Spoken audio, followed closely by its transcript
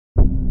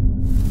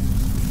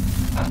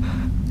I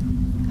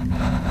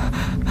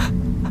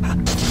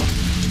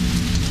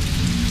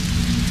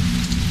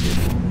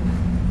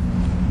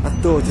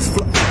thought this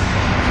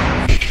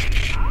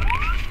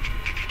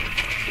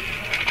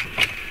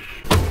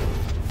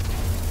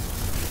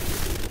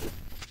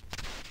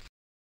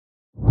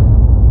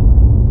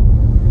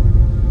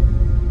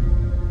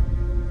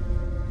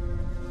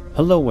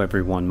Hello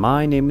everyone,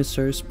 my name is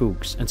Sir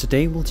Spooks, and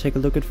today we'll take a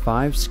look at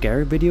 5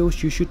 scary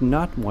videos you should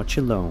not watch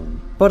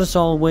alone. But as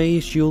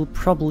always, you'll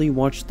probably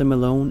watch them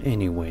alone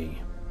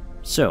anyway.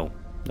 So,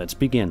 let's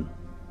begin.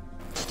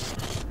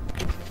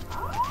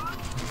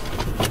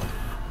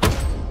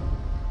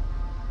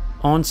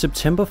 On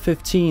September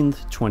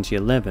 15th,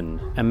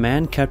 2011, a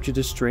man captured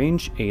a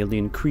strange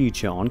alien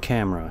creature on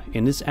camera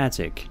in his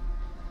attic.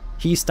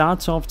 He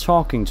starts off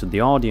talking to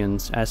the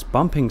audience as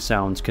bumping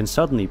sounds can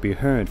suddenly be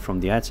heard from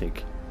the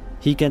attic.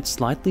 He gets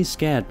slightly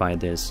scared by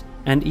this,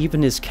 and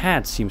even his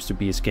cat seems to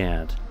be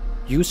scared.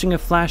 Using a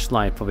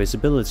flashlight for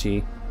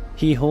visibility,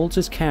 he holds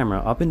his camera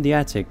up in the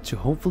attic to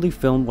hopefully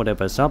film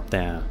whatever's up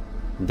there.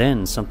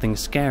 Then something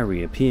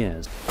scary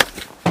appears.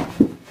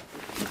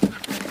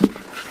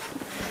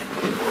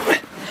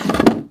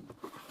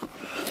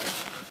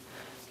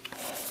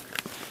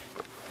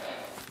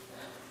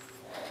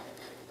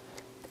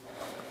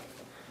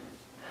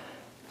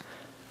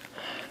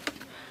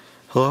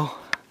 Hello?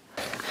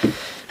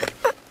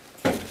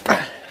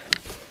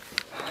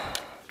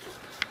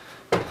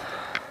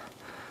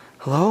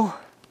 Hello?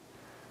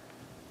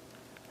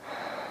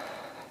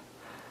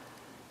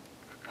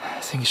 I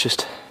think it's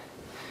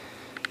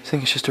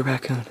just a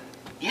raccoon.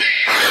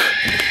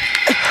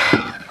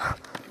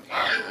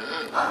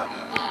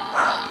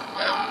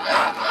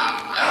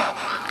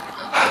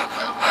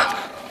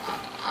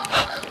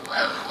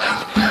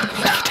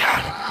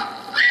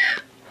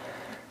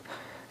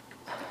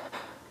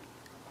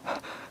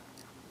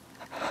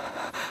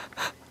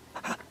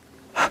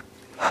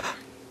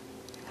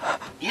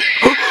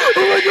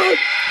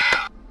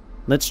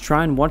 Let's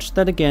try and watch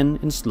that again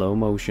in slow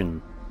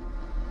motion.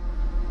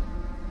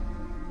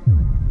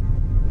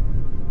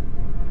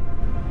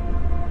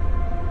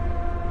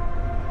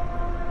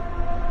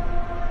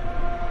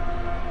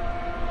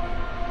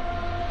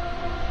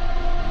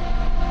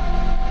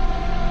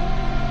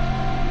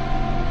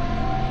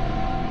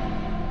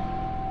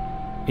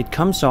 It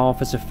comes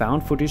off as a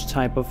found footage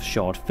type of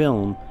short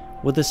film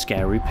with a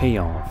scary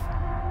payoff.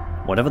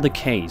 Whatever the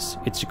case,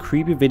 it's a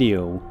creepy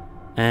video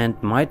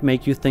and might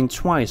make you think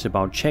twice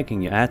about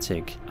checking your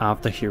attic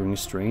after hearing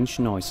strange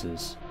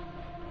noises.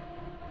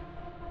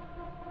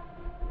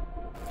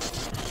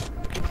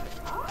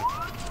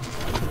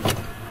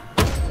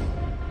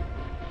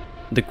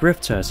 The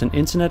Grifter is an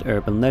internet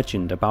urban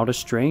legend about a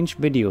strange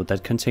video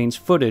that contains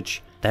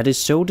footage that is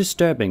so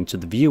disturbing to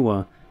the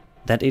viewer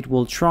that it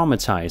will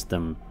traumatize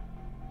them.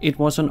 It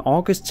was on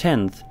August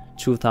 10th,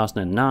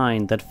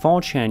 2009 that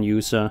 4chan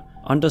user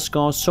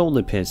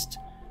 _Solipist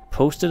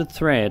posted a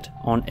thread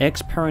on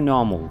X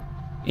Paranormal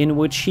in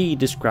which he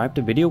described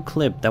a video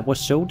clip that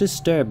was so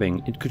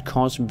disturbing it could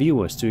cause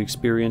viewers to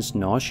experience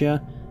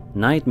nausea,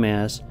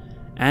 nightmares,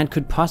 and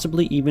could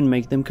possibly even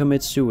make them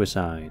commit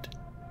suicide.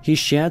 He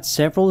shared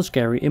several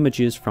scary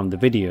images from the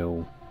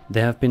video.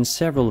 There have been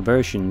several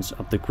versions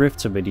of the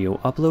Grifter video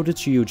uploaded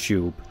to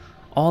YouTube,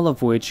 all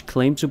of which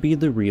claim to be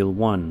the real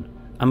one.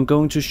 I'm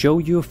going to show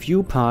you a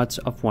few parts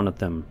of one of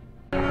them.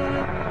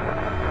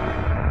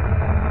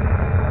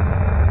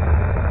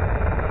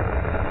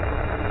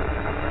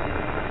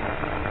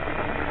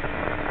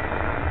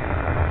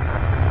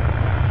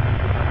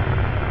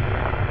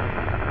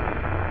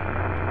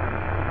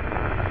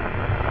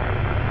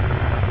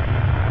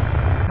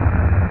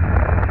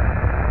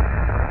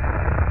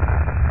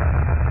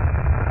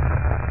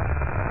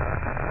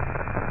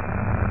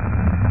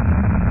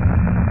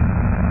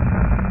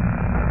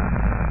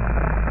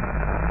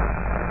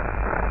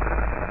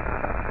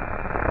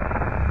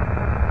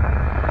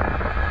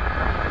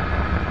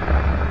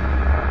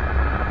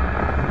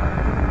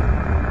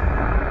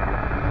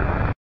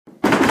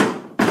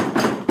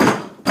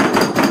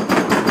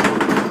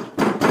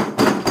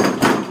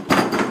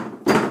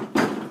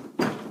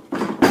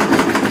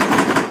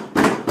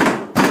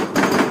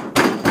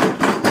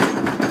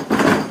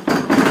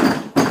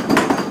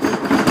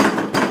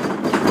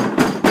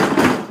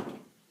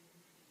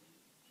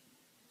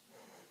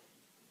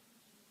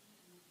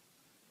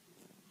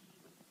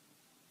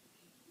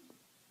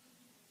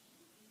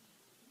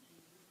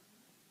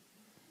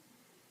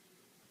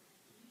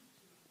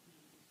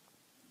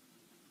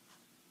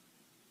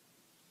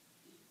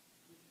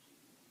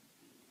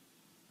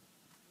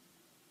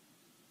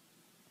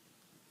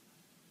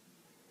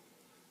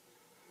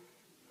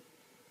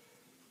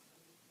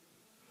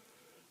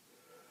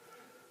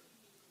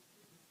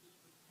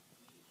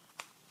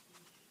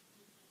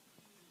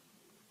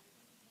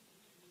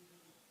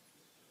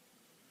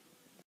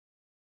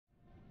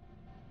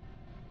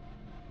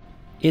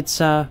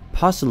 It's a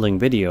puzzling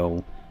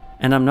video,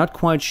 and I'm not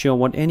quite sure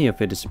what any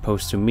of it is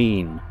supposed to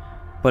mean.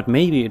 but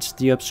maybe it's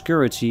the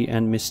obscurity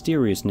and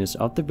mysteriousness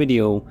of the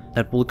video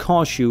that will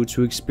cause you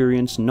to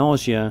experience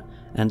nausea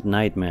and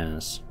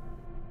nightmares.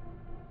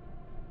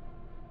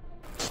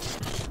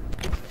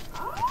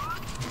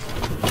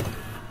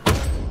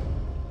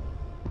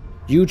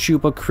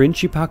 YouTuber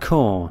Cringy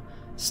Parkour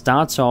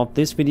starts off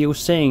this video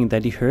saying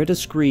that he heard a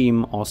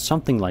scream or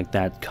something like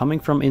that coming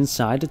from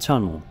inside the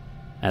tunnel.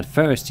 At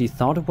first he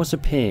thought it was a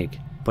pig,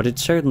 but it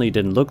certainly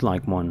didn't look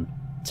like one.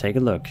 Take a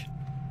look.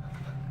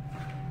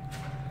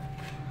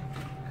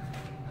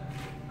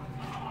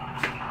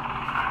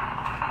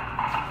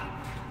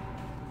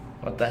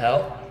 What the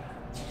hell?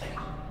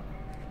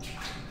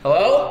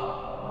 Hello?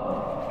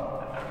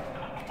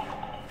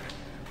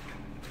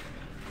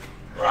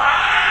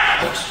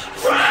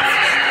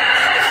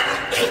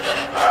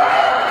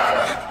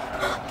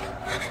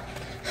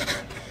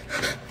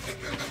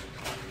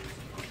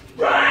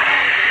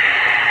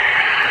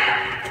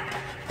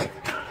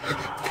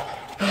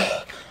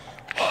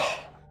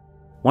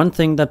 One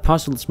thing that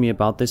puzzles me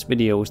about this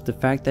video is the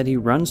fact that he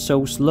runs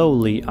so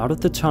slowly out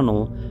of the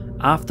tunnel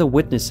after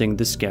witnessing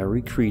the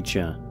scary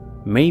creature.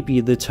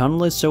 Maybe the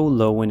tunnel is so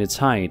low in its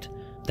height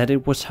that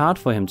it was hard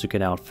for him to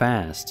get out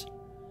fast.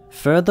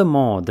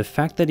 Furthermore, the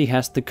fact that he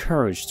has the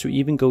courage to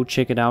even go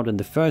check it out in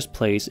the first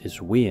place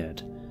is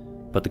weird.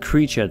 But the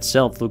creature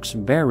itself looks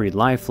very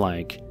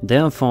lifelike,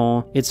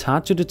 therefore it's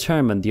hard to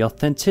determine the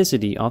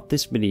authenticity of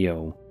this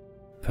video.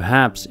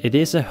 Perhaps it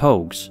is a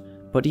hoax,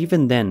 but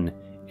even then,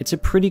 it's a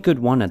pretty good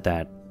one at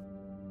that.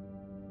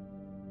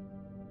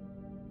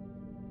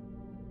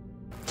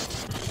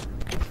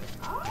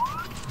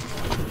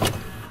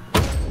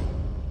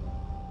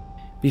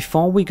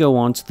 Before we go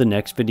on to the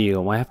next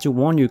video, I have to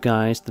warn you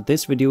guys that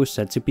this video is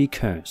said to be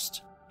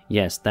cursed.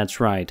 Yes, that's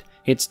right,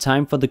 it's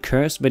time for the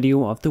cursed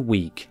video of the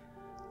week.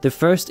 The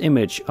first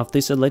image of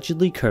this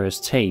allegedly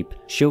cursed tape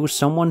shows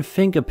someone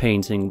finger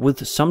painting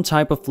with some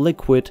type of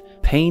liquid,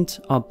 paint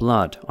or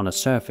blood on a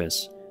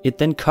surface. It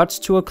then cuts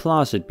to a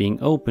closet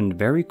being opened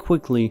very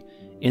quickly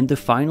in the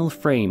final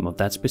frame of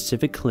that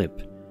specific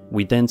clip.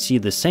 We then see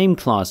the same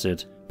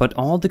closet, but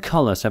all the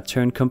colors have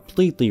turned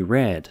completely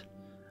red.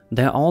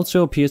 There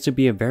also appears to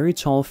be a very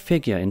tall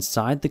figure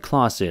inside the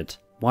closet,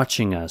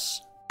 watching us.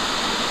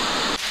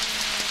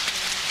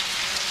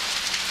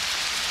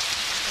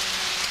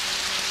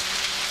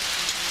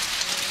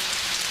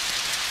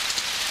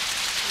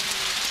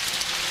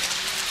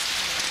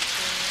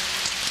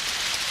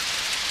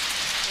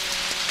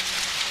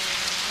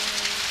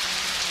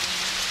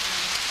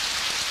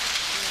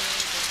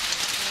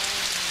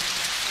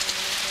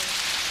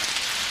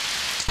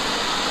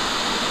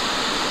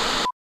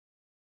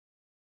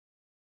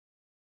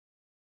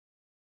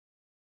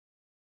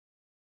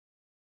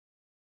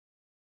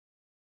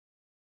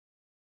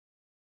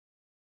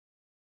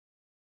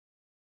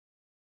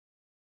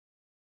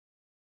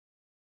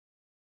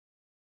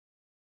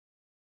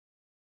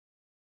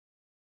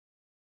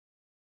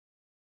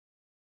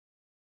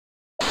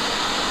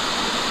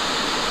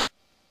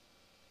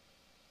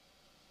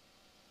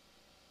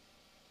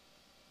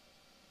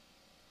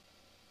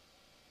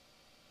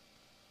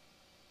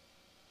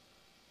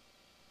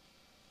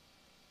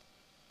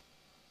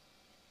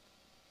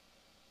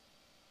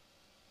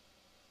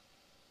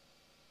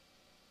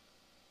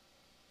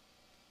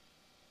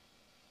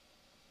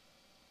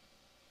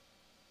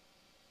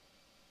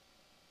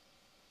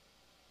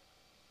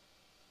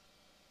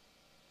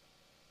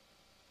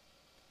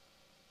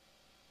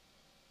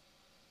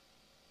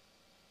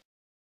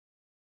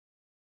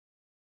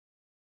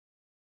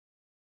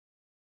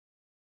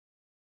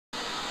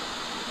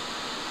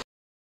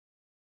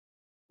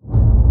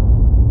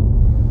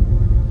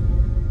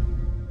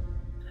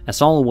 As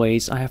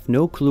always, I have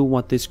no clue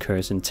what this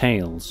curse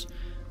entails,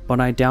 but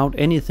I doubt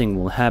anything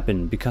will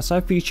happen because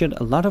I featured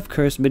a lot of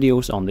cursed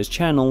videos on this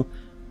channel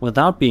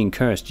without being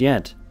cursed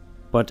yet.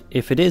 But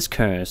if it is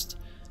cursed,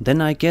 then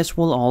I guess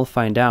we'll all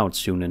find out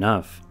soon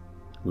enough.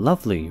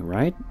 Lovely,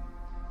 right?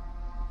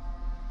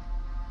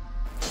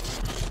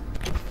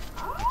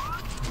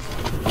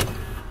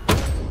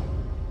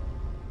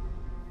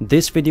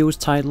 This video is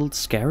titled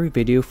Scary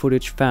Video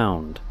Footage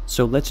Found,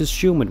 so let's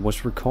assume it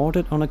was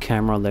recorded on a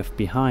camera left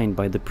behind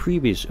by the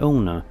previous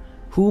owner,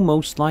 who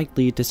most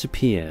likely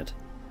disappeared.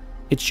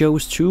 It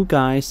shows two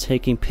guys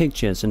taking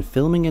pictures and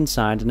filming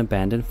inside an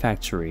abandoned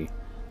factory.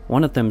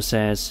 One of them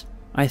says,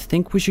 "I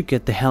think we should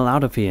get the hell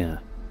out of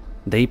here."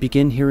 They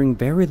begin hearing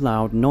very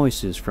loud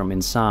noises from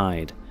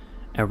inside.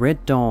 A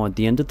red door at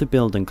the end of the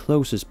building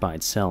closes by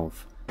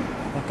itself.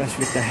 Oh gosh,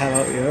 get the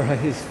hell out of here,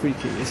 right? It's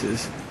freaky, this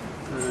is.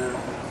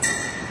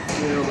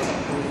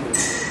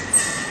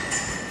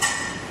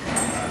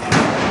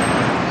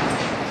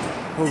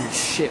 Holy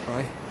shit,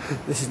 right?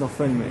 This is not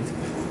fun, mate.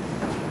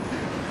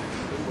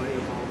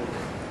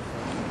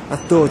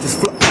 That door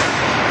just fuck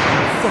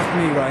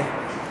me, right?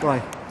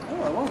 Right.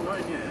 Oh, I wasn't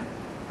right here.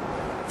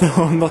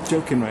 No, I'm not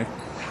joking, right?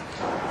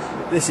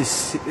 This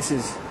is...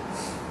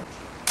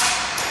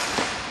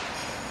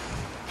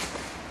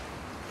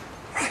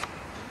 Right.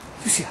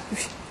 Lucia.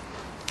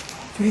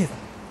 Do you hear that?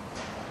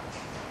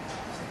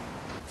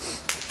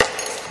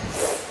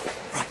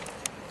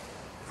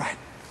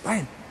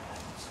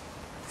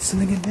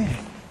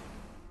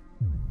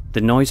 The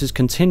noises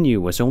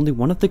continue as only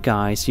one of the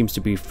guys seems to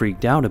be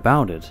freaked out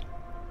about it.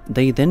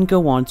 They then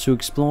go on to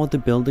explore the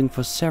building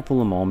for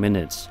several more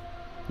minutes.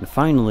 And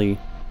finally,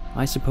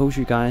 I suppose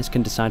you guys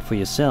can decide for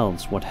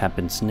yourselves what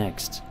happens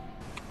next.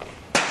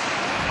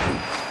 Right,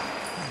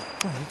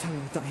 you tell me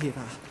I don't hear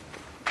that.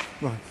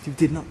 Right, you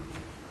did not.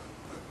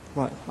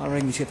 Right, I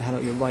reckon you should get the hell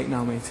out of here right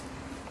now, mate.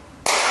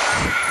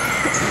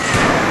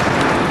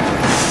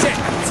 Shit!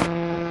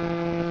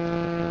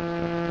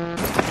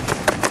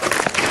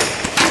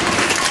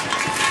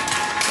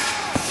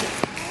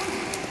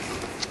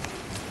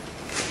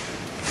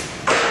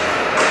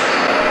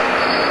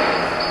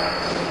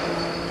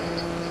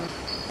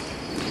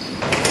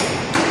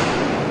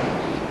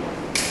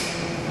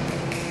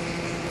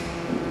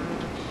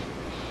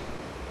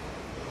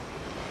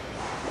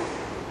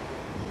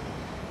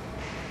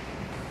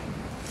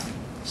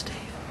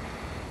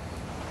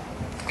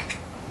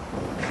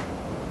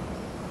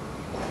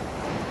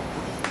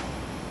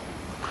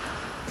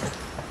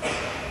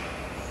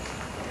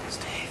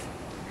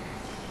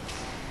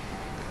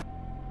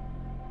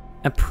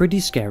 A pretty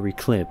scary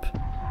clip.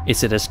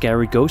 Is it a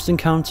scary ghost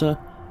encounter,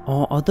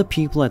 or other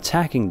people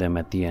attacking them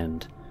at the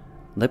end?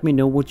 Let me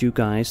know what you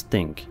guys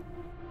think.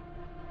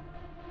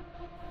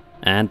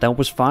 And that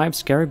was 5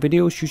 scary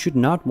videos you should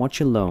not watch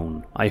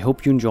alone. I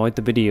hope you enjoyed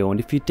the video, and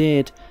if you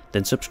did,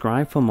 then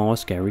subscribe for more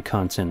scary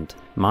content.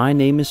 My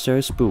name is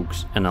Sir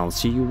Spooks, and I'll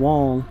see you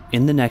all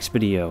in the next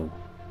video.